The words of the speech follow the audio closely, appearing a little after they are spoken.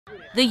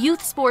The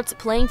youth sports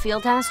playing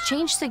field has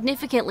changed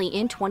significantly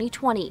in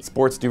 2020.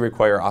 Sports do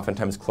require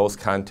oftentimes close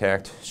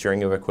contact,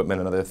 sharing of equipment,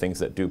 and other things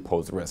that do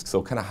pose risk.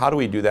 So kind of how do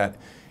we do that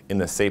in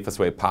the safest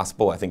way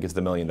possible, I think, is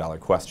the million-dollar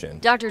question.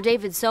 Dr.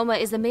 David Soma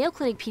is a Mayo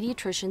Clinic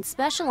pediatrician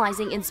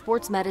specializing in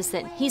sports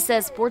medicine. He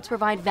says sports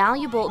provide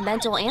valuable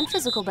mental and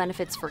physical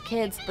benefits for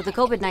kids, but the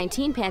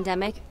COVID-19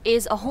 pandemic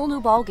is a whole new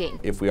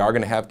ballgame. If we are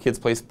going to have kids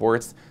play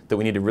sports, that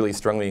we need to really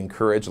strongly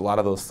encourage a lot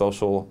of those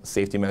social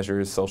safety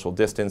measures, social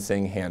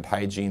distancing, hand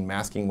hygiene,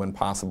 masking when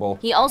possible.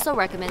 He also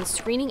recommends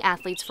screening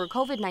athletes for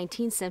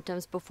COVID-19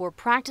 symptoms before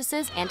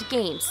practices and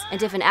games.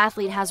 And if an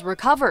athlete has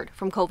recovered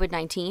from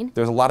COVID-19,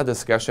 there's a lot of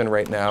discussion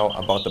right now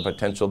about the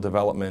potential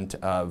development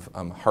of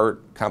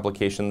heart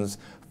complications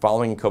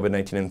following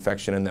COVID-19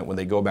 infection, and that when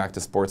they go back to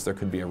sports there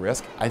could be a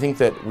risk. I think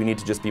that we need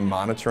to just be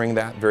monitoring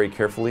that very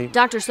carefully.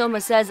 Dr.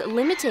 Soma says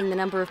limiting the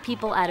number of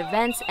people at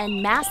events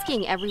and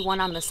masking everyone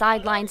on the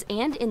sidelines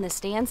and in the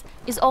stands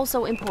is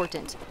also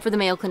important. For the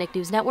Mayo Clinic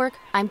News Network,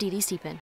 I'm Dee Dee Stephen.